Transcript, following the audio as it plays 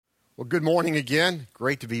Well, good morning again.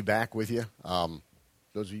 Great to be back with you.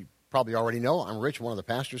 Those of you probably already know, I'm Rich, one of the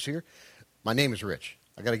pastors here. My name is Rich.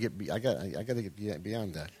 I got to get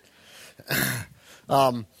beyond that.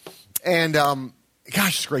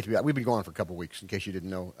 Gosh, it's great to be back. We've been going for a couple of weeks, in case you didn't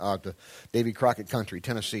know, to Davy Crockett Country,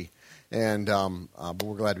 Tennessee, but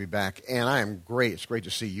we're glad to be back. And I am great. It's great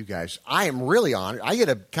to see you guys. I am really honored. I get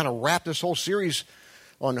to kind of wrap this whole series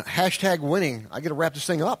on #winning. I get to wrap this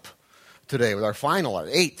thing up today with our final, our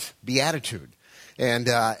 8th Beatitude. And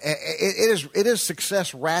it is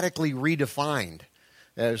success radically redefined,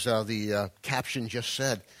 as the caption just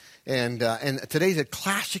said. And today's a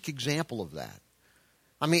classic example of that.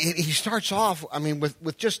 I mean, he starts off,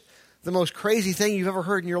 with just the most crazy thing you've ever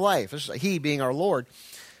heard in your life. This is he being our Lord.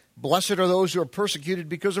 Blessed are those who are persecuted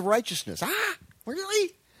because of righteousness.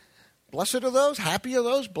 Really? Blessed are those, happy are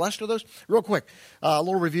those, blessed are those. Real quick, a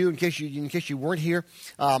little review in case you weren't here.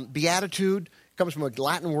 Beatitude comes from a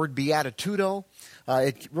Latin word, beatitudo.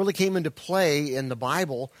 It really came into play in the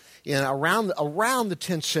Bible around the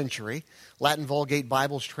 10th century. Latin Vulgate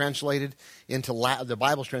Bibles translated into the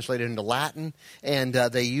Bible's translated into Latin, and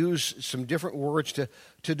they use some different words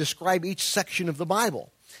to describe each section of the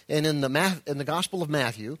Bible. And in the Gospel of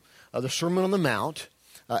Matthew, the Sermon on the Mount,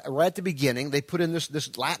 right at the beginning, they put in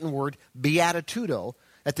this Latin word, beatitudo,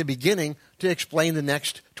 at the beginning to explain the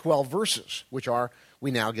next 12 verses, which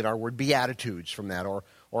we now get our word beatitudes from that, or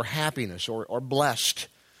happiness, or blessed,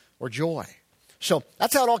 or joy. So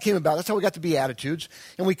that's how it all came about. That's how we got the Beatitudes.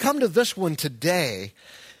 And we come to this one today,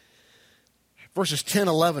 verses 10,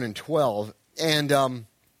 11, and 12. And,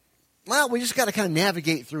 we just got to kind of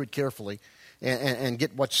navigate through it carefully and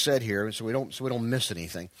get what's said here so we don't miss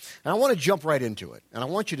anything. And I want to jump right into it. And I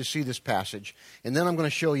want you to see this passage. And then I'm going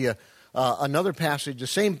to show you another passage,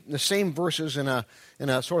 the same verses in a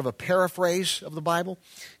sort of a paraphrase of the Bible.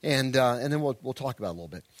 And then we'll talk about it a little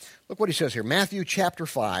bit. Look what he says here. Matthew chapter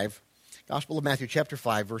 5. Gospel of Matthew chapter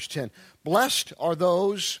 5, verse 10. Blessed are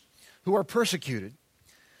those who are persecuted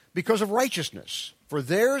because of righteousness, for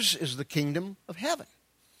theirs is the kingdom of heaven.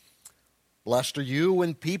 Blessed are you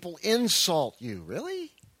when people insult you,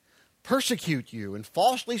 really? Persecute you and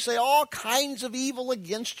falsely say all kinds of evil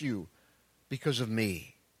against you because of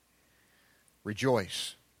me.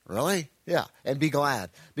 Rejoice. Really? Yeah. And be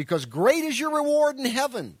glad, because great is your reward in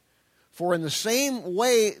heaven. For in the same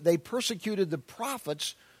way they persecuted the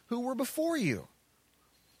prophets who were before you.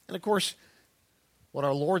 And of course, what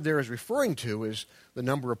our Lord there is referring to is the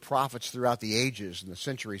number of prophets throughout the ages and the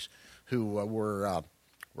centuries who were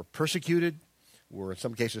persecuted, were in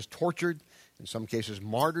some cases tortured, in some cases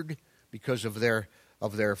martyred because of their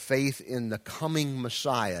faith in the coming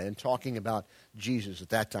Messiah, and talking about Jesus at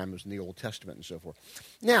that time. It was in the Old Testament and so forth.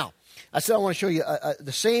 Now, I said I want to show you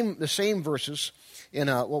the same verses in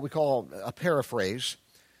what we call a paraphrase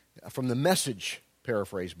from the Message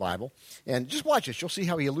Paraphrase Bible. And just watch this. You'll see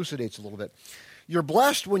how he elucidates a little bit. You're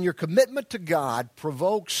blessed when your commitment to God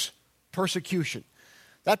provokes persecution.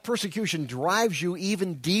 That persecution drives you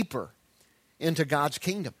even deeper into God's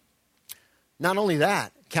kingdom. Not only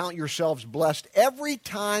that, count yourselves blessed every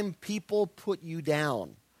time people put you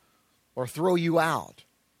down or throw you out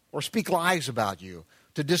or speak lies about you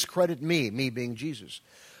to discredit me being Jesus.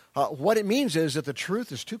 What it means is that the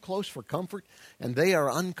truth is too close for comfort and they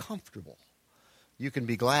are uncomfortable. You can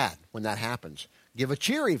be glad when that happens. Give a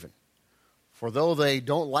cheer even. For though they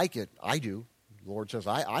don't like it, I do. The Lord says,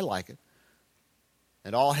 I like it.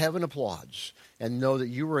 And all heaven applauds. And know that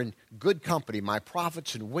you are in good company. My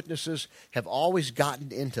prophets and witnesses have always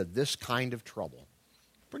gotten into this kind of trouble.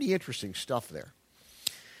 Pretty interesting stuff there.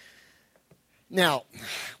 Now,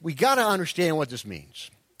 we got to understand what this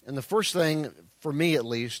means. And the first thing, for me at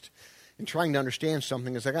least, in trying to understand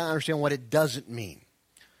something, is I got to understand what it doesn't mean.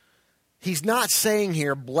 He's not saying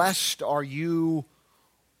here, blessed are you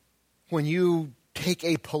when you take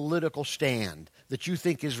a political stand that you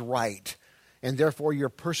think is right, and therefore you're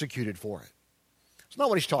persecuted for it. It's not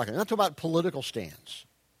what he's talking about. He's not talking about political stands.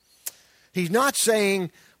 He's not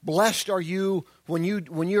saying, blessed are you when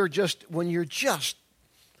you're just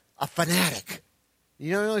a fanatic.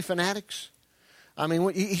 You know any fanatics?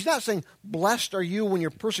 He's not saying, blessed are you when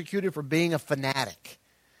you're persecuted for being a fanatic.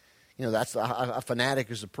 That's a fanatic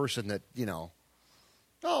is a person that,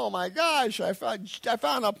 oh my gosh, I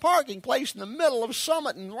found a parking place in the middle of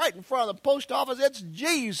Summit and right in front of the post office. It's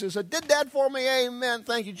Jesus. It did that for me. Amen.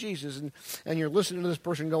 Thank you, Jesus. And you're listening to this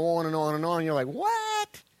person go on and on and on. And you're like,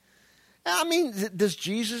 what? Does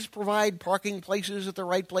Jesus provide parking places at the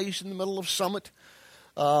right place in the middle of Summit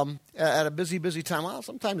at a busy time? Well,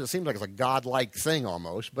 sometimes it seems like it's a godlike thing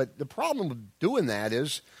almost. But the problem with doing that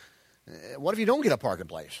is What if you don't get a parking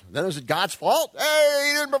place? Then is it God's fault? Hey,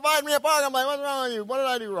 you didn't provide me a parking place. What's wrong with you? What did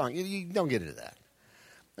I do wrong? You don't get into that.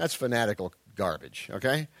 That's fanatical garbage,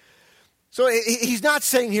 okay? So he's not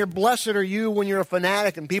saying here, blessed are you when you're a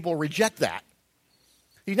fanatic and people reject that.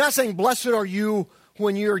 He's not saying, blessed are you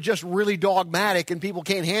when you're just really dogmatic and people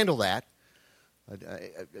can't handle that.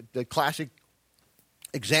 The classic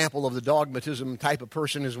example of the dogmatism type of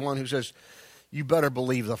person is one who says, you better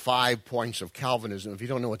believe the 5 points of Calvinism. If you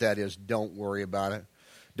don't know what that is, don't worry about it.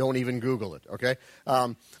 Don't even Google it, okay?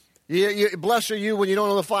 Blessed are you when you don't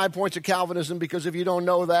know the 5 points of Calvinism, because if you don't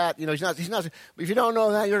know that, he's not. If you don't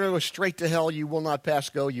know that, you're going to go straight to hell. You will not pass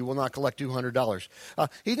go. You will not collect $200.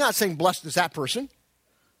 He's not saying blessed is that person.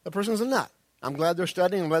 The person's a nut. I'm glad they're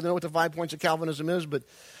studying. I'm glad they know what the 5 points of Calvinism is, but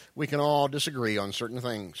we can all disagree on certain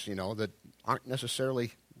things, that aren't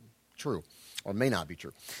necessarily true or may not be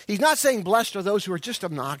true. He's not saying blessed are those who are just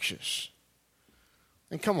obnoxious.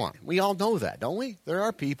 And come on, we all know that, don't we? There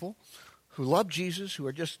are people who love Jesus, who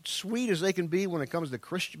are just sweet as they can be when it comes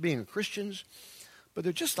to being Christians, but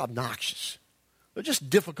they're just obnoxious. They're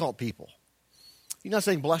just difficult people. He's not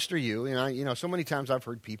saying blessed are you. So many times I've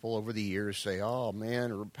heard people over the years say, oh,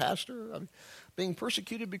 man, or pastor, I'm being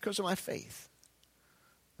persecuted because of my faith.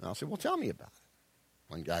 And I'll say, well, tell me about it.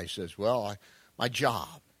 One guy says, well, my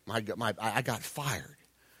job, I got fired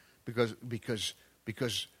because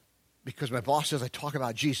my boss says I talk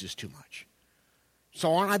about Jesus too much.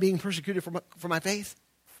 So aren't I being persecuted for my faith?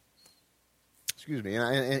 Excuse me.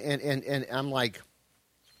 And I'm like,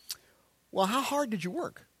 well, how hard did you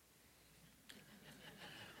work?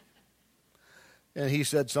 And he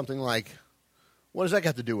said something like, what does that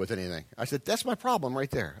got to do with anything? I said, that's my problem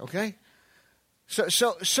right there, okay?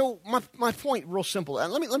 So my point, real simple.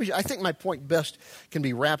 And I think my point best can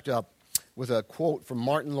be wrapped up with a quote from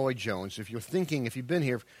Martin Lloyd-Jones. If you've been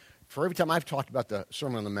here, for every time I've talked about the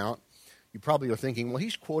Sermon on the Mount, you probably are thinking, well,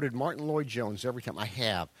 he's quoted Martin Lloyd-Jones every time. I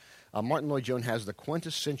have. Martin Lloyd-Jones has the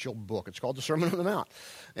quintessential book. It's called The Sermon on the Mount.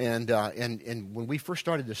 And when we first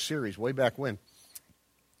started this series, way back when,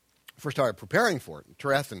 first started preparing for it,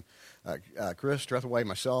 Treth and Chris, Trethaway,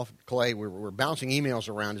 myself, Clay, we were bouncing emails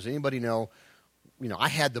around. Does anybody know? I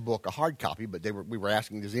had the book, a hard copy, but we were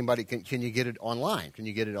asking, does anybody, can you get it online? Can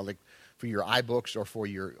you get it for your iBooks or for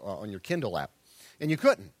your on your Kindle app? And you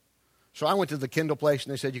couldn't. So I went to the Kindle place,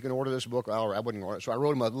 and they said, you can order this book. I wouldn't order it. So I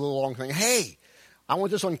wrote them a little long thing. Hey, I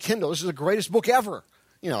want this on Kindle. This is the greatest book ever.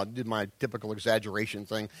 Did my typical exaggeration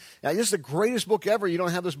thing. Now, this is the greatest book ever. You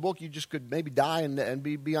don't have this book, you just could maybe die and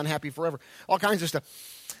be unhappy forever. All kinds of stuff.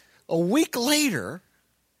 A week later,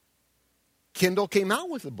 Kindle came out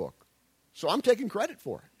with the book. So I'm taking credit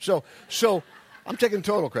for it. So I'm taking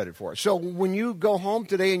total credit for it. So when you go home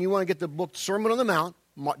today and you want to get the book Sermon on the Mount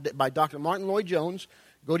by Dr. Martin Lloyd-Jones,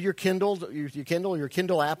 go to your Kindle or your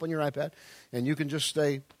Kindle app on your iPad, and you can just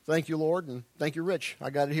say, thank you, Lord, and thank you, Rich.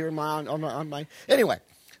 I got it here on my. Anyway,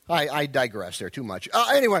 I digress there too much.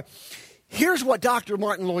 Anyway, here's what Dr.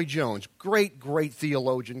 Martin Lloyd-Jones, great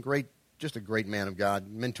theologian, just a great man of God,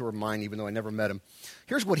 mentor of mine, even though I never met him.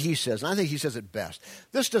 Here's what he says, and I think he says it best.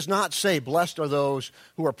 This does not say, blessed are those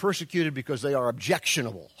who are persecuted because they are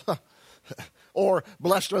objectionable, or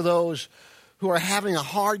blessed are those who are having a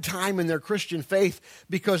hard time in their Christian faith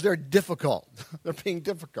because they're difficult. They're being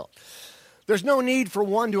difficult. There's no need for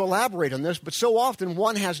one to elaborate on this, but so often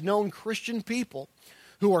one has known Christian people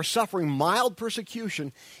who are suffering mild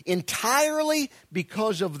persecution entirely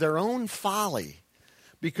because of their own folly,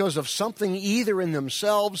 because of something either in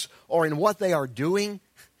themselves or in what they are doing,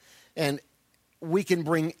 and we can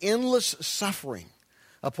bring endless suffering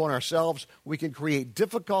upon ourselves. We can create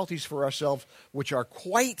difficulties for ourselves which are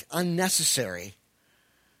quite unnecessary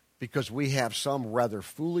because we have some rather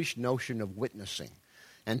foolish notion of witnessing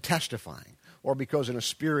and testifying, or because in a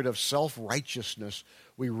spirit of self-righteousness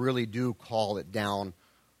we really do call it down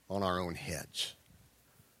on our own heads.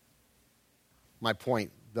 My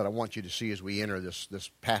point that I want you to see as we enter this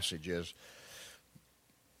passage is,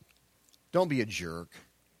 don't be a jerk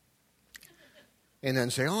and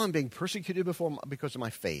then say, oh, I'm being persecuted because of my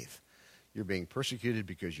faith. You're being persecuted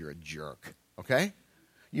because you're a jerk, okay?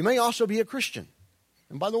 You may also be a Christian.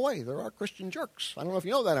 And by the way, there are Christian jerks. I don't know if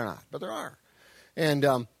you know that or not, but there are.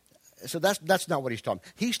 And so that's not what he's talking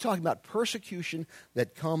about. He's talking about persecution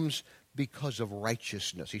that comes because of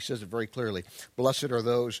righteousness. He says it very clearly. Blessed are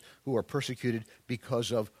those who are persecuted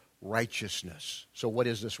because of righteousness. So what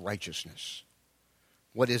is this righteousness?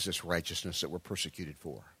 What is this righteousness that we're persecuted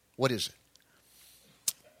for? What is it?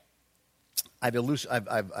 I didn't elucidate.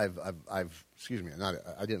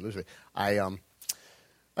 I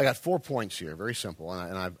got 4 points here, very simple,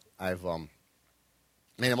 and I've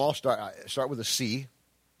made them all start with a C.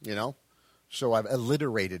 you know. So I've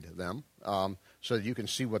alliterated them so that you can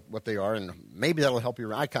see what they are, and maybe that'll help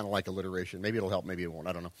you. I kind of like alliteration. Maybe it'll help, maybe it won't.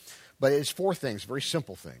 I don't know. But it's 4 things, very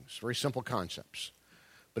simple concepts.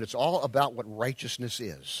 But it's all about what righteousness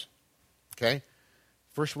is, okay?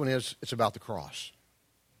 First one is it's about the cross.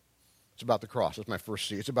 It's about the cross. That's my first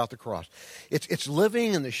C. It's about the cross. It's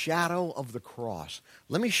living in the shadow of the cross.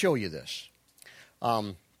 Let me show you this.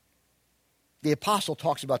 The apostle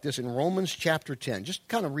talks about this in Romans chapter 10. Just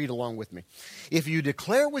kind of read along with me. If you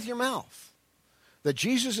declare with your mouth that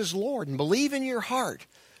Jesus is Lord and believe in your heart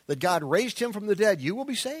that God raised him from the dead, you will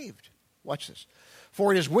be saved. Watch this.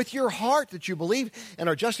 For it is with your heart that you believe and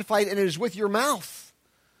are justified, and it is with your mouth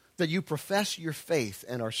that you profess your faith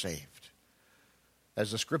and are saved.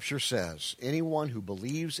 As the scripture says, anyone who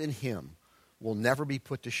believes in him will never be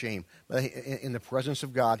put to shame. In the presence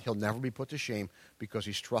of God, he'll never be put to shame because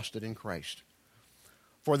he's trusted in Christ.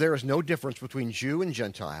 For there is no difference between Jew and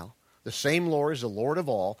Gentile. The same Lord is the Lord of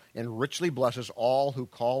all and richly blesses all who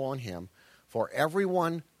call on him. For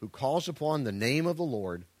everyone who calls upon the name of the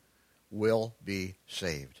Lord will be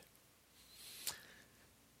saved.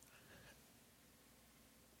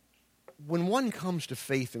 When one comes to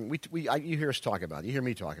faith, and you hear us talk about it, you hear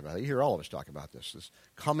me talk about it, you hear all of us talk about this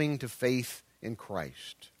coming to faith in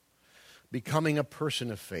Christ, becoming a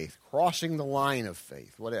person of faith, crossing the line of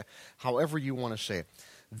faith, whatever, however you want to say it.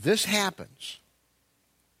 This happens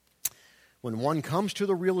when one comes to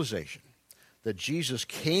the realization that Jesus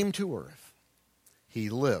came to earth,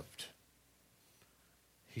 he lived,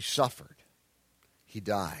 he suffered, he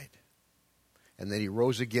died, and then he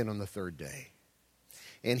rose again on the 3rd day.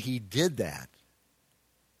 And he did that.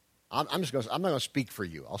 I'm not going to speak for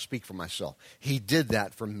you. I'll speak for myself. He did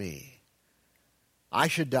that for me. I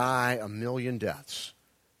should die 1,000,000 deaths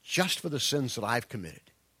just for the sins that I've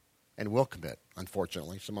committed and will commit,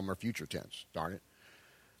 unfortunately. Some of them are future tense, darn it.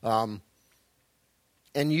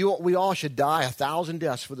 And we all should die 1,000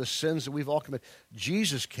 deaths for the sins that we've all committed.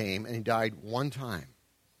 Jesus came and he died one time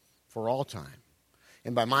for all time.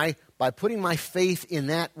 And by putting my faith in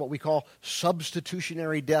that, what we call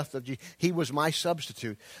substitutionary death of Jesus, he was my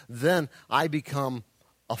substitute, then I become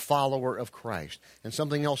a follower of Christ. And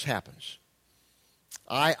something else happens.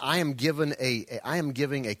 I am giving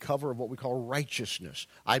a cover of what we call righteousness.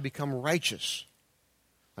 I become righteous.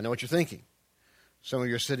 I know what you're thinking. Some of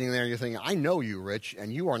you are sitting there and you're thinking, I know you, Rich,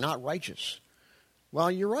 and you are not righteous. Well,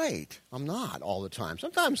 you're right. I'm not all the time.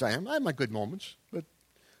 Sometimes I am. I have my good moments, but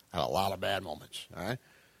I have a lot of bad moments. All right?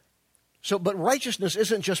 So, but righteousness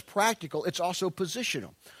isn't just practical, it's also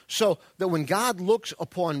positional. So that when God looks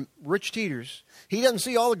upon Rich Teeters, he doesn't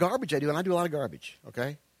see all the garbage I do, and I do a lot of garbage,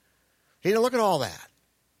 okay? He doesn't look at all that.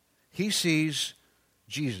 He sees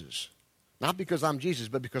Jesus. Not because I'm Jesus,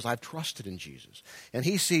 but because I've trusted in Jesus. And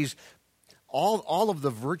he sees all of the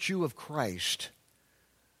virtue of Christ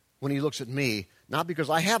when he looks at me, not because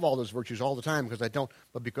I have all those virtues all the time, because I don't,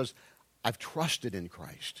 but because I've trusted in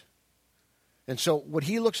Christ. And so when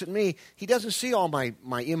he looks at me, he doesn't see all my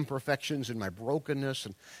imperfections and my brokenness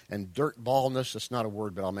and dirt baldness. That's not a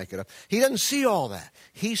word, but I'll make it up. He doesn't see all that.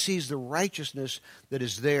 He sees the righteousness that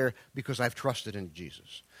is there because I've trusted in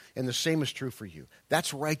Jesus. And the same is true for you.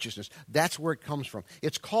 That's righteousness. That's where it comes from.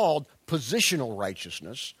 It's called positional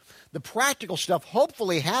righteousness. The practical stuff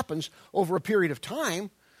hopefully happens over a period of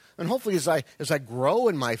time. And hopefully as I grow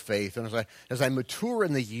in my faith and as I mature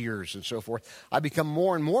in the years and so forth, I become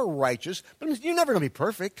more and more righteous. But you're never going to be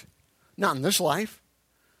perfect. Not in this life.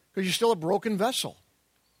 Because you're still a broken vessel.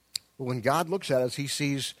 But when God looks at us, he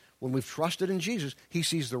sees, when we've trusted in Jesus, he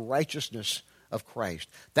sees the righteousness of Christ.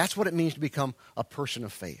 That's what it means to become a person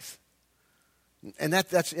of faith. And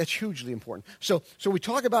that's hugely important. So we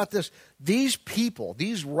talk about this. These people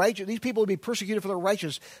will be persecuted for their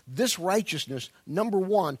righteousness. This righteousness, number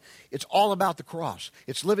one, it's all about the cross.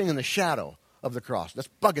 It's living in the shadow of the cross. That's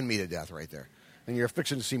bugging me to death right there. And you're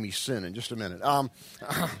fixing to see me sin in just a minute. I've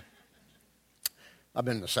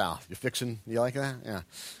been in the South. You like that? Yeah.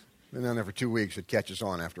 Been down there for 2 weeks. It catches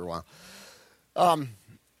on after a while.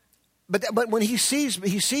 But when he sees me,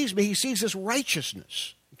 he sees this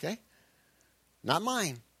righteousness. Okay? Not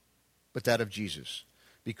mine, but that of Jesus.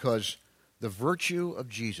 Because the virtue of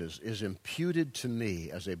Jesus is imputed to me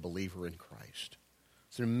as a believer in Christ.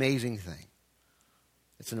 It's an amazing thing.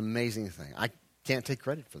 It's an amazing thing. I can't take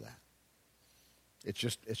credit for that. It's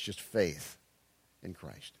just faith in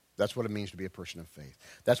Christ. That's what it means to be a person of faith.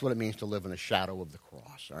 That's what it means to live in the shadow of the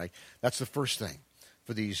cross. All right? That's the first thing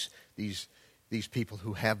for these people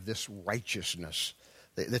who have this righteousness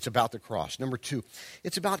that's about the cross. Number two,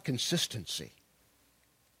 it's about consistency.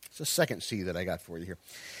 It's the second C that I got for you here.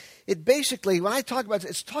 it basically, when I talk about it,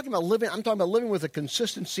 it's talking about living, I'm talking about living with a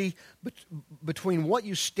consistency between what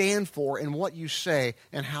you stand for and what you say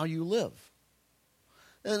and how you live.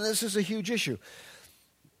 And this is a huge issue.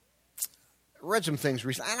 I read some things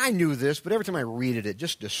recently, and I knew this, but every time I read it, it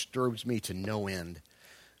just disturbs me to no end.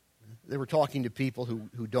 They were talking to people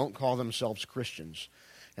who don't call themselves Christians,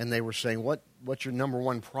 and they were saying, what's your number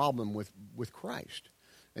one problem with Christ?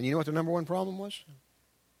 And you know what the number one problem was?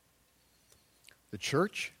 The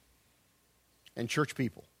church and church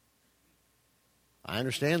people. I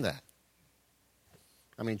understand that.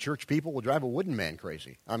 I mean, church people will drive a wooden man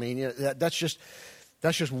crazy. I mean, that's just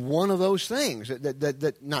one of those things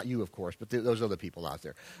that not you, of course, but those other people out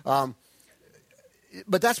there.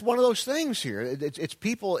 But that's one of those things here. It's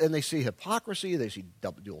people, and they see hypocrisy, they see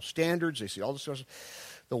dual standards, they see all this sort of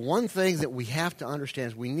stuff. The one thing that we have to understand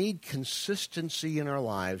is we need consistency in our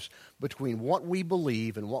lives between what we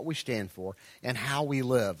believe and what we stand for and how we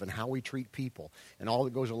live and how we treat people and all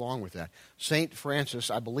that goes along with that. St. Francis,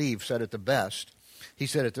 I believe, said it the best. He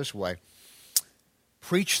said it this way: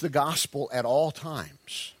 preach the gospel at all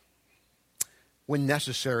times. When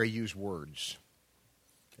necessary, use words.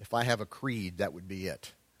 If I have a creed, that would be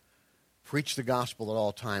it. Preach the gospel at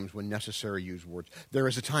all times. When necessary, use words. There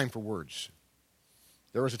is a time for words.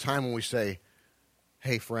 There is a time when we say,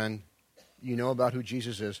 hey, friend, you know about who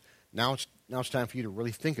Jesus is. Now it's time for you to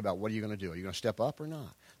really think about what are you going to do. Are you going to step up or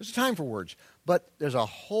not? There's a time for words. But there's a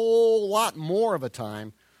whole lot more of a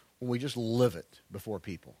time when we just live it before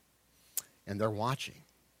people. And they're watching.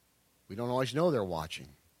 We don't always know they're watching,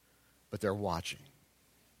 but they're watching.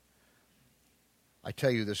 I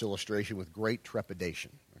tell you this illustration with great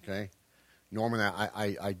trepidation, okay? Norman,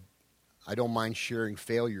 I don't mind sharing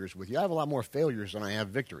failures with you. I have a lot more failures than I have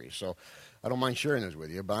victories, so I don't mind sharing those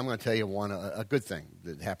with you. But I'm going to tell you a good thing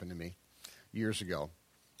that happened to me years ago.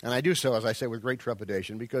 And I do so, as I say, with great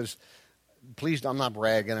trepidation because, please, I'm not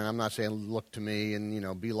bragging, and I'm not saying look to me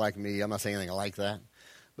and, be like me. I'm not saying anything like that.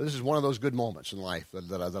 But this is one of those good moments in life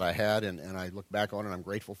that I had, and I look back on it, and I'm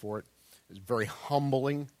grateful for it. It's very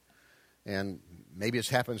humbling, and maybe it's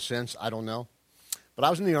happened since. I don't know. But I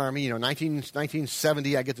was in the Army,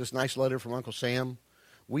 1970, I get this nice letter from Uncle Sam.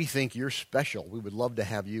 We think you're special. We would love to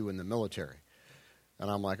have you in the military. And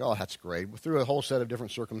I'm like, oh, that's great. Through a whole set of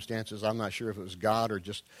different circumstances, I'm not sure if it was God or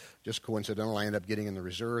just coincidental. I ended up getting in the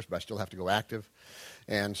reserves, but I still have to go active.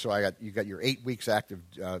 And so you got your 8 weeks active,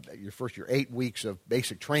 your 8 weeks of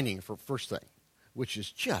basic training for first thing, which is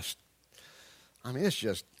just, it's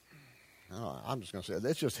just, I'm just going to say,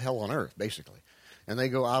 it's just hell on earth, basically. And they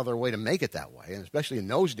go out of their way to make it that way, and especially in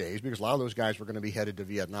those days, because a lot of those guys were going to be headed to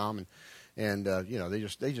Vietnam, and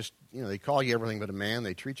they call you everything but a man.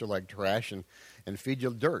 They treat you like trash and feed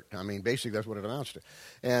you dirt. Basically that's what it amounts to.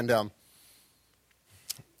 And I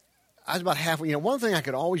was about halfway. One thing I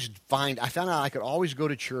found out I could always go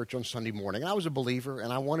to church on Sunday morning. I was a believer,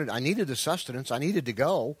 and I needed the sustenance. I needed to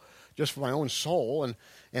go just for my own soul,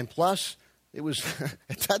 and plus it was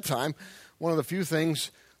at that time one of the few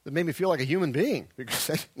things that made me feel like a human being,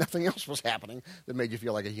 because nothing else was happening that made you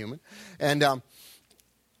feel like a human. And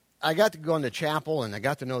I got to go into chapel, and I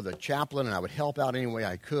got to know the chaplain, and I would help out any way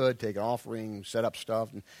I could, take an offering, set up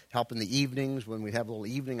stuff, and help in the evenings. When we'd have a little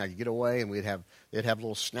evening, I could get away, and they'd have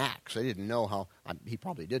little snacks. They didn't know how, he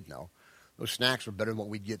probably did know. Those snacks were better than what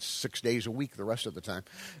we'd get 6 days a week the rest of the time.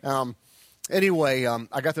 Anyway,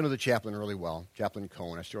 I got to know the chaplain really well, Chaplain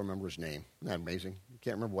Cohen. I still remember his name. Isn't that amazing? I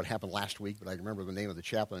can't remember what happened last week, but I remember the name of the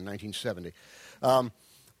chaplain in 1970.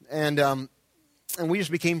 And we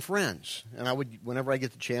just became friends. And whenever I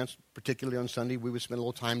get the chance, particularly on Sunday, we would spend a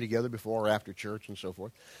little time together before or after church and so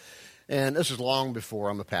forth. And this is long before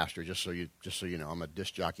I'm a pastor, just so you know. I'm a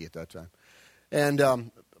disc jockey at that time. And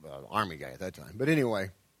Army guy at that time. But anyway,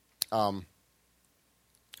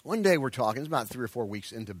 one day we're talking. It's about 3 or 4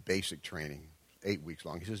 weeks into basic training, 8 weeks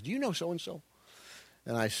long. He says, do you know so-and-so?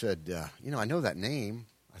 And I said, I know that name.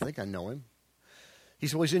 I think I know him. He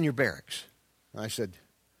said, well, he's in your barracks. And I said,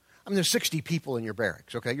 there's 60 people in your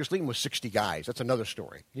barracks, okay? You're sleeping with 60 guys. That's another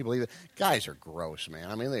story. Can you believe it? Guys are gross,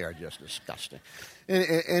 man. They are just disgusting.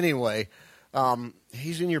 Anyway,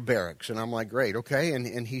 he's in your barracks. And I'm like, great, okay.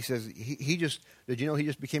 And he says, did you know he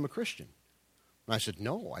just became a Christian? And I said,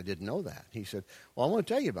 no, I didn't know that. He said, well, I want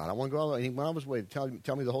to tell you about it. I want to go out. And when I was waiting,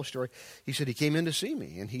 tell me the whole story. He said he came in to see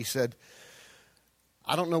me. And he said,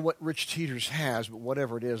 I don't know what Rich Teeters has, but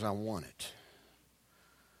whatever it is, I want it.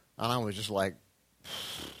 And I was just like,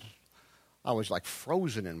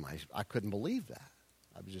 frozen I couldn't believe that.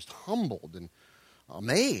 I was just humbled and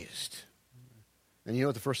amazed. And you know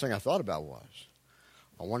what the first thing I thought about was?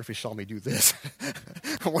 I wonder if he saw me do this.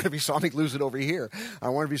 I wonder if he saw me lose it over here. I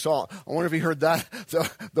wonder if he heard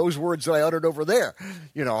those words that I uttered over there.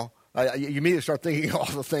 You know, you immediately start thinking of all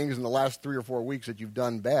the things in the last 3 or 4 weeks that you've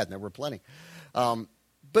done bad, and there were plenty. But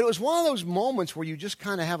it was one of those moments where you just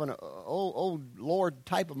kind of have an, oh, Lord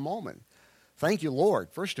type of moment. Thank you, Lord,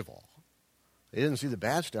 first of all. They didn't see the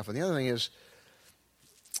bad stuff. And the other thing is,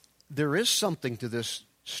 there is something to this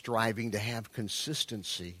striving to have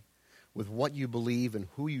consistency with what you believe and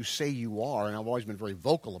who you say you are, and I've always been very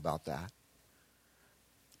vocal about that,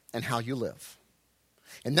 and how you live.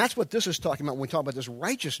 And that's what this is talking about when we talk about this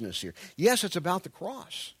righteousness here. Yes, it's about the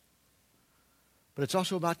cross, but it's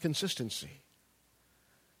also about consistency.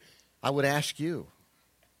 I would ask you,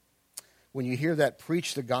 when you hear that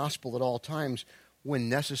preach the gospel at all times, when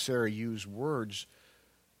necessary, use words,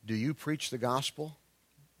 do you preach the gospel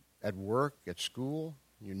at work, at school,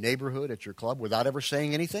 in your neighborhood, at your club, without ever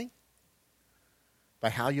saying anything? By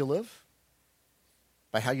how you live?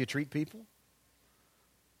 By how you treat people?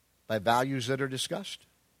 By values that are discussed?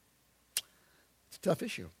 It's a tough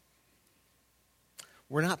issue.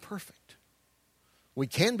 We're not perfect. We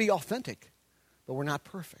can be authentic, but we're not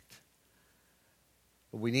perfect.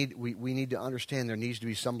 But we need to understand there needs to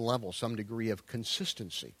be some level, some degree of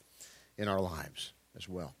consistency in our lives as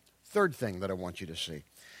well. Third thing that I want you to see.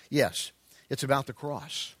 Yes, it's about the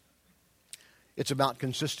cross. It's about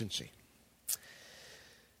consistency.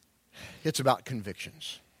 It's about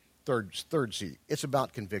convictions. Third C, it's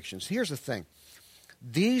about convictions. Here's the thing.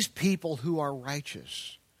 These people who are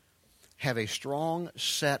righteous have a strong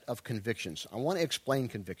set of convictions. I want to explain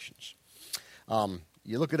convictions.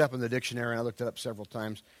 You look it up in the dictionary, and I looked it up several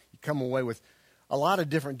times. You come away with a lot of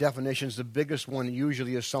different definitions. The biggest one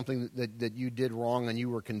usually is something that you did wrong and you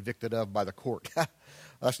were convicted of by the court.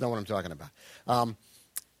 That's not what I'm talking about.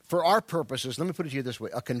 For our purposes, let me put it to you this way.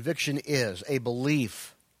 A conviction is a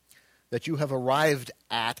belief that you have arrived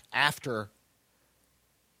at after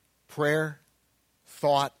prayer,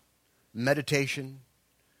 thought, meditation.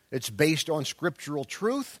 It's based on scriptural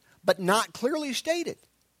truth, but not clearly stated.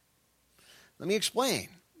 Let me explain.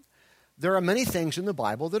 There are many things in the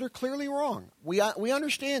Bible that are clearly wrong. We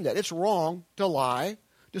understand that. It's wrong to lie,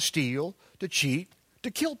 to steal, to cheat,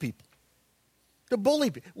 to kill people, to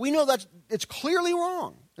bully people. We know that it's clearly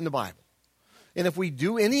wrong in the Bible. And if we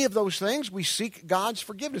do any of those things, we seek God's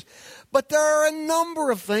forgiveness. But there are a number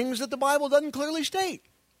of things that the Bible doesn't clearly state.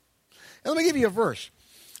 And let me give you a verse,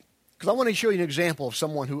 because I want to show you an example of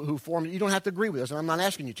someone who formed. You don't have to agree with us, and I'm not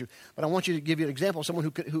asking you to, but I want you to give you an example of someone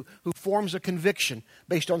who forms a conviction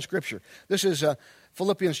based on Scripture. This is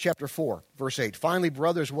Philippians chapter 4, verse 8. Finally,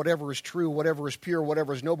 brothers, whatever is true, whatever is pure,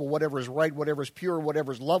 whatever is noble, whatever is right, whatever is pure,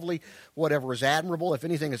 whatever is lovely, whatever is admirable, if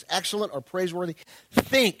anything is excellent or praiseworthy,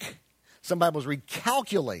 think. Some Bibles read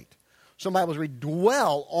calculate. Some Bibles read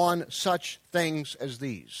dwell on such things as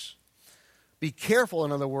these. Be careful,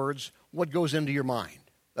 in other words, what goes into your mind.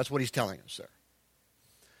 That's what he's telling us there.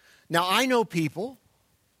 Now, I know people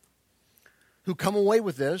who come away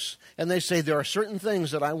with this and they say there are certain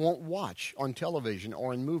things that I won't watch on television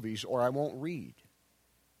or in movies or I won't read.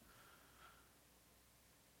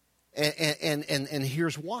 And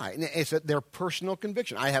here's why. It's their personal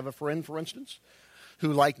conviction. I have a friend, for instance,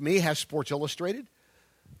 who, like me, has Sports Illustrated.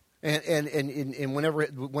 And whenever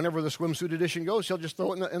the swimsuit edition goes, he'll just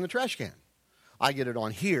throw it in the trash can. I get it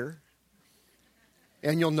on here.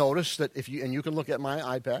 And you'll notice that you can look at my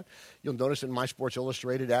iPad, you'll notice in my Sports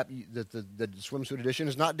Illustrated app that the swimsuit edition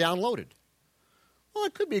is not downloaded. Well,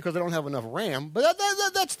 it could be because I don't have enough RAM, but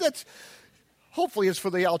that's hopefully it's for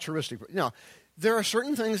the altruistic. Now, there are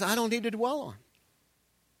certain things I don't need to dwell on.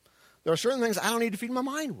 There are certain things I don't need to feed my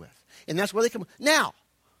mind with. And that's where they come. Now,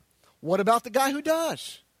 what about the guy who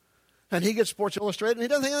does? And he gets Sports Illustrated and he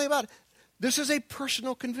doesn't think anything about it. This is a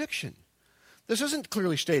personal conviction. This isn't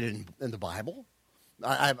clearly stated in the Bible.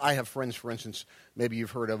 I have friends, for instance, maybe you've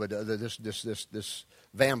heard of it, this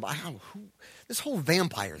vampire, this whole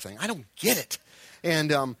vampire thing. I don't get it.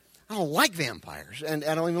 And I don't like vampires. And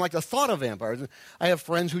I don't even like the thought of vampires. I have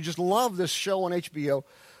friends who just love this show on HBO,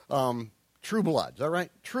 True Blood. Is that right?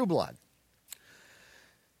 True Blood.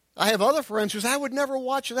 I have other friends who say, I would never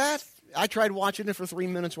watch that. I tried watching it for 3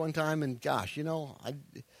 minutes one time, and gosh,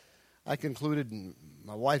 I concluded, and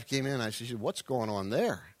my wife came in, and she said, what's going on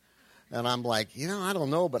there? And I'm like, I don't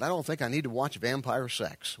know, but I don't think I need to watch vampire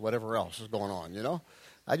sex, whatever else is going on,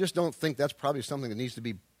 I just don't think that's probably something that needs to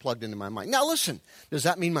be plugged into my mind. Now, listen, does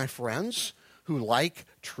that mean my friends who like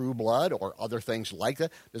True Blood or other things like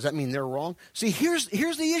that, does that mean they're wrong? See, here's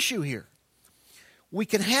the issue here. We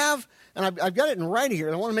can have, and I've got it in writing here,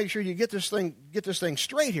 and I want to make sure you get this thing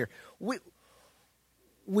straight here.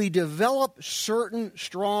 we develop certain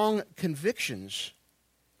strong convictions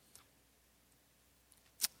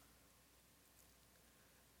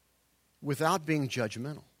without being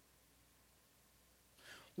judgmental.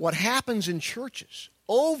 What happens in churches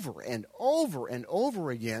over and over and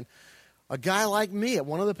over again, a guy like me,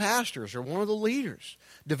 one of the pastors or one of the leaders,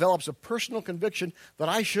 develops a personal conviction that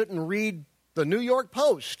I shouldn't read the New York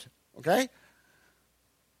Post, okay?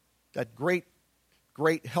 That great,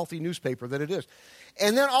 healthy newspaper that it is.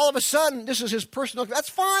 And then all of a sudden, this is his personal, that's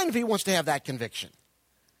fine if he wants to have that conviction.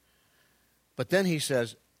 But then he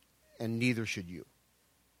says, and neither should you.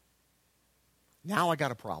 Now I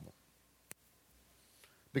got a problem.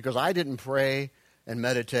 Because I didn't pray and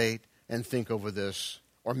meditate and think over this.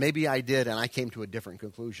 Or maybe I did and I came to a different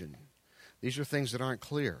conclusion. These are things that aren't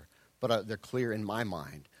clear, but they're clear in my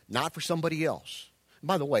mind. Not for somebody else. And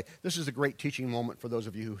by the way, this is a great teaching moment for those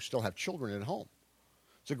of you who still have children at home.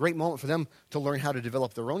 It's a great moment for them to learn how to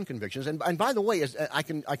develop their own convictions. And by the way, as I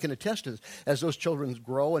can attest to this, as those children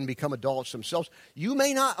grow and become adults themselves, you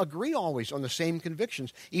may not agree always on the same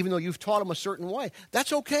convictions, even though you've taught them a certain way.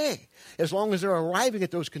 That's okay, as long as they're arriving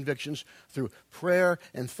at those convictions through prayer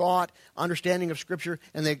and thought, understanding of Scripture,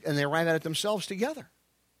 and they arrive at it themselves together.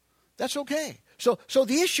 That's okay. So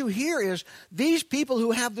the issue here is these people who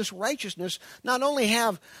have this righteousness not only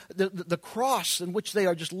have the cross in which they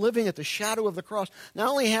are just living at the shadow of the cross, not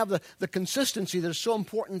only have the consistency that is so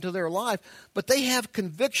important to their life, but they have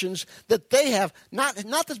convictions that they have, not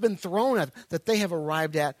that's been thrown at, that they have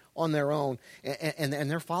arrived at on their own, and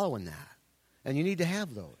they're following that. And you need to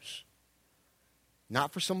have those.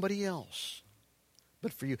 Not for somebody else,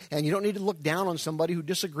 but for you. And you don't need to look down on somebody who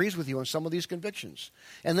disagrees with you on some of these convictions.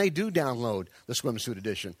 And they do download the swimsuit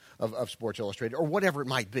edition of Sports Illustrated or whatever it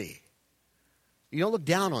might be. You don't look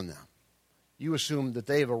down on them. You assume that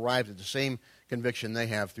they have arrived at the same conviction they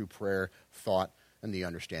have through prayer, thought, and the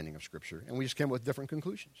understanding of Scripture. And we just came up with different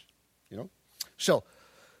conclusions, you know? So,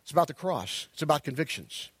 it's about the cross. It's about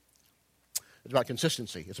convictions. It's about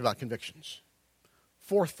consistency. It's about convictions.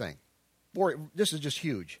 Fourth thing. This is just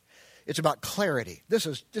huge. It's about clarity. This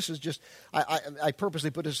is just, I purposely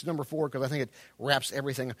put this number 4 because I think it wraps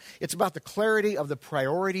everything. It's about the clarity of the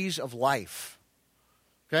priorities of life.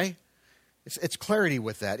 Okay? It's clarity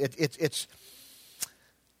with that.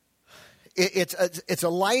 It's a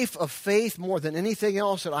life of faith more than anything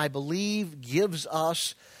else that I believe gives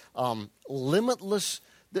us limitless,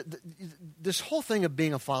 this whole thing of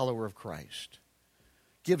being a follower of Christ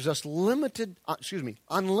gives us unlimited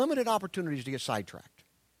opportunities to get sidetracked.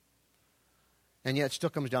 And yet it still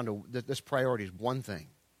comes down to this priority is one thing.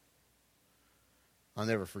 I'll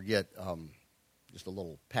never forget just a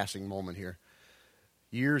little passing moment here.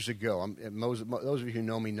 Years ago, those of you who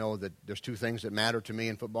know me know that there's two things that matter to me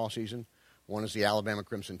in football season. One is the Alabama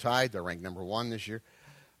Crimson Tide. They're ranked number 1 this year.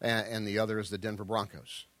 And the other is the Denver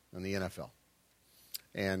Broncos in the NFL.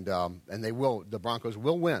 And the Broncos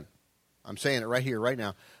will win. I'm saying it right here, right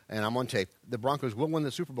now, and I'm on tape. The Broncos will win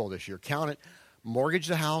the Super Bowl this year. Count it. Mortgage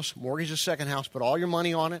the house, mortgage the second house, put all your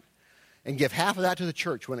money on it, and give half of that to the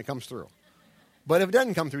church when it comes through. But if it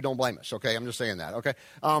doesn't come through, don't blame us, okay? I'm just saying that, okay?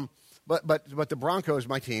 But the Broncos,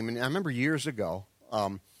 my team, and I remember years ago,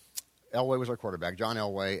 Elway was our quarterback, John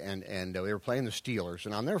Elway, and they were playing the Steelers,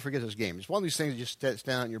 and I'll never forget this game. It's one of these things that just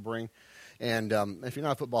stand out in your brain, and if you're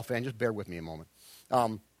not a football fan, just bear with me a moment.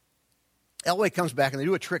 Elway comes back, and they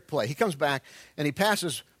do a trick play. He comes back, and he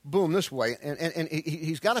passes, boom, this way, and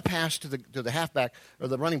he's got to pass to the halfback or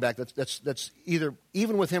the running back that's either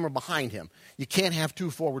even with him or behind him. You can't have two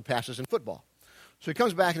forward passes in football. So he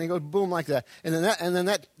comes back, and he goes boom like that, and then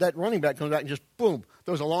that running back comes back and just boom,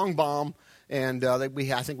 throws a long bomb, and I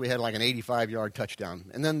think we had like an 85-yard touchdown.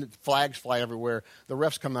 And then the flags fly everywhere. The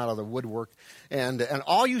refs come out of the woodwork. And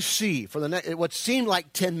all you see for what seemed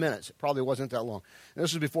like 10 minutes, it probably wasn't that long. And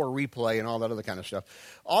this was before replay and all that other kind of stuff.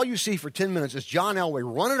 All you see for 10 minutes is John Elway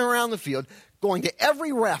running around the field, going to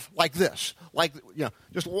every ref like this.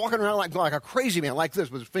 Just walking around like a crazy man like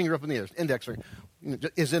this with his finger up in the air,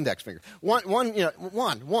 his index finger. One,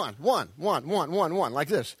 like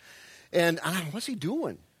this. And I don't know, what's he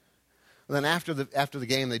doing? And then after the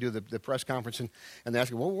game, they do the press conference, and they ask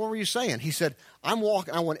him, well, what were you saying? He said, I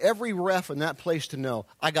want every ref in that place to know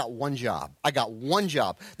I got one job. I got one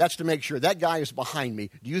job. That's to make sure that guy is behind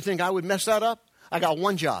me. Do you think I would mess that up? I got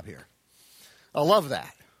one job here. I love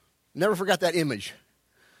that. Never forgot that image.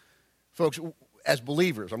 Folks, as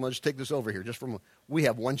believers, I'm going to just take this over here. We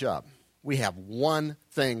have one job. We have one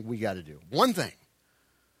thing we got to do. One thing.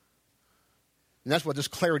 And that's what this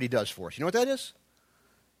clarity does for us. You know what that is?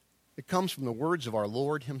 It comes from the words of our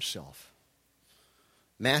Lord himself.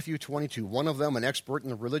 Matthew 22. One of them, an expert in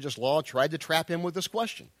the religious law, tried to trap him with this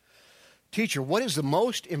question. Teacher, what is the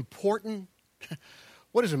most important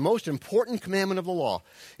commandment of the law?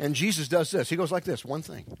 And Jesus does this. He goes like this, one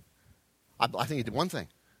thing. I think he did one thing.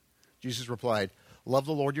 Jesus replied, love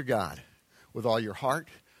the Lord your God with all your heart,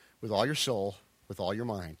 with all your soul, with all your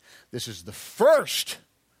mind. This is the first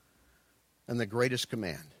and the greatest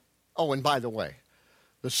command. Oh, and by the way,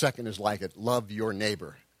 the second is like it. Love your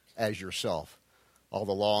neighbor as yourself. All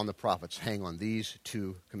the law and the prophets hang on these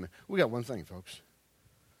two commands. We got one thing, folks.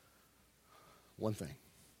 One thing.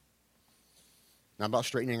 Not about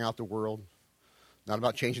straightening out the world. Not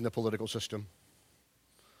about changing the political system.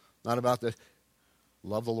 Not about the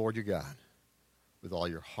love the Lord your God with all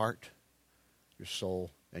your heart, your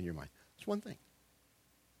soul, and your mind. It's one thing.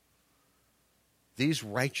 These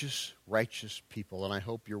righteous people, and I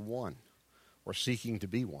hope you're one, or seeking to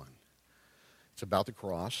be one. It's about the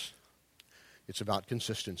cross. It's about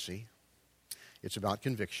consistency. It's about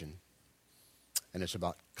conviction. And it's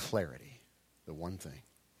about clarity. The one thing.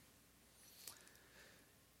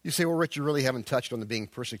 You say, well, Rich, you really haven't touched on the being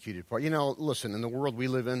persecuted part. You know, listen, in the world we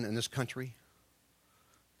live in this country,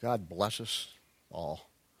 God bless us all.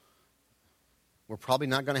 We're probably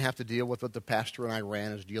not going to have to deal with what the pastor in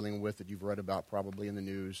Iran is dealing with that you've read about probably in the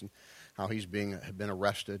news, and how he's been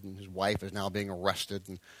arrested, and his wife is now being arrested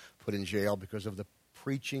and put in jail because of the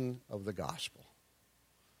preaching of the gospel.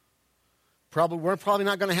 We're probably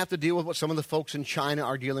not going to have to deal with what some of the folks in China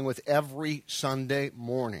are dealing with every Sunday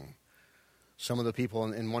morning. Some of the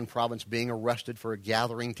people in one province being arrested for a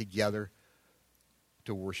gathering together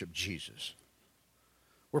to worship Jesus.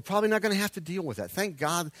 We're probably not going to have to deal with that. Thank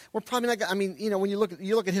God. We're probably not. I mean, you know, when you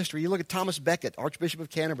look at history, you look at Thomas Becket, Archbishop of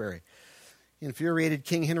Canterbury, he infuriated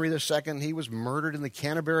King Henry II. He was murdered in the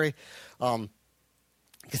Canterbury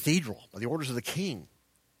Cathedral by the orders of the King.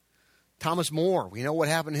 Thomas More, we know what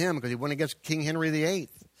happened to him because he went against King Henry VIII.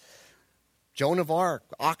 Joan of Arc,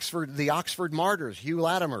 the Oxford Martyrs, Hugh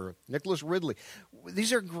Latimer, Nicholas Ridley.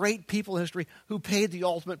 These are great people in history who paid the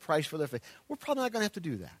ultimate price for their faith. We're probably not going to have to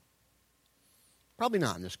do that. Probably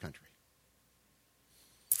not in this country.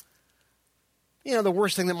 You know, the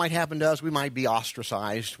worst thing that might happen to us, we might be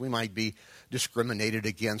ostracized. We might be discriminated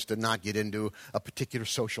against and not get into a particular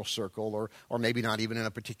social circle, or maybe not even in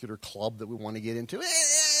a particular club that we want to get into.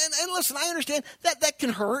 And listen, I understand that can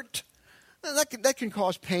hurt. That can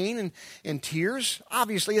cause pain and tears.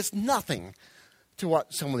 Obviously, it's nothing to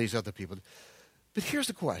what some of these other people do. But here's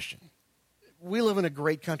the question. We live in a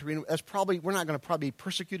great country, and we're not going to probably be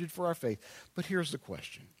persecuted for our faith. But here's the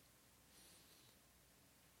question.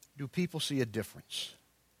 Do people see a difference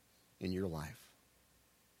in your life?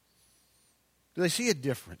 Do they see a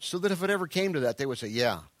difference? So that if it ever came to that, they would say,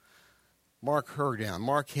 yeah, mark her down,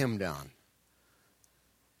 mark him down.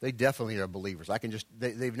 They definitely are believers.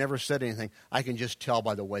 They've never said anything. I can just tell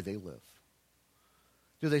by the way they live.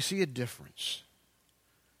 Do they see a difference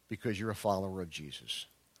because you're a follower of Jesus?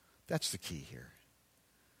 That's the key here.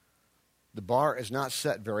 The bar is not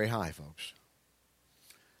set very high, folks.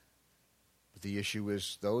 But the issue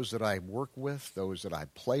is those that I work with, those that I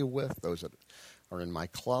play with, those that are in my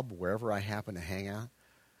club, wherever I happen to hang out,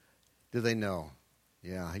 do they know,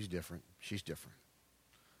 yeah, he's different, she's different,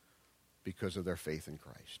 because of their faith in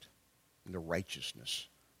Christ and the righteousness.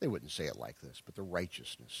 They wouldn't say it like this, but the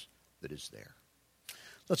righteousness that is there.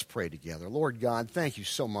 Let's pray together. Lord God, thank you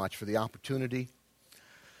so much for the opportunity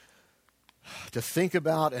to think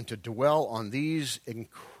about and to dwell on these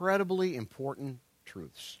incredibly important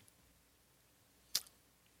truths.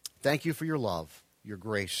 Thank you for your love, your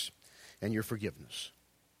grace, and your forgiveness.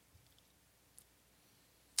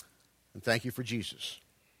 And thank you for Jesus,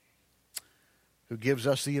 who gives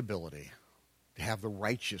us the ability to have the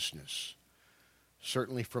righteousness,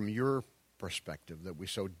 certainly from your perspective, that we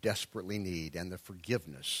so desperately need, and the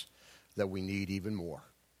forgiveness that we need even more.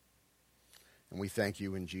 And we thank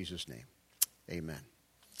you in Jesus' name. Amen.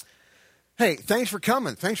 Hey, thanks for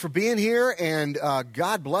coming. Thanks for being here, and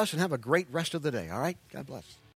God bless, and have a great rest of the day, all right? God bless.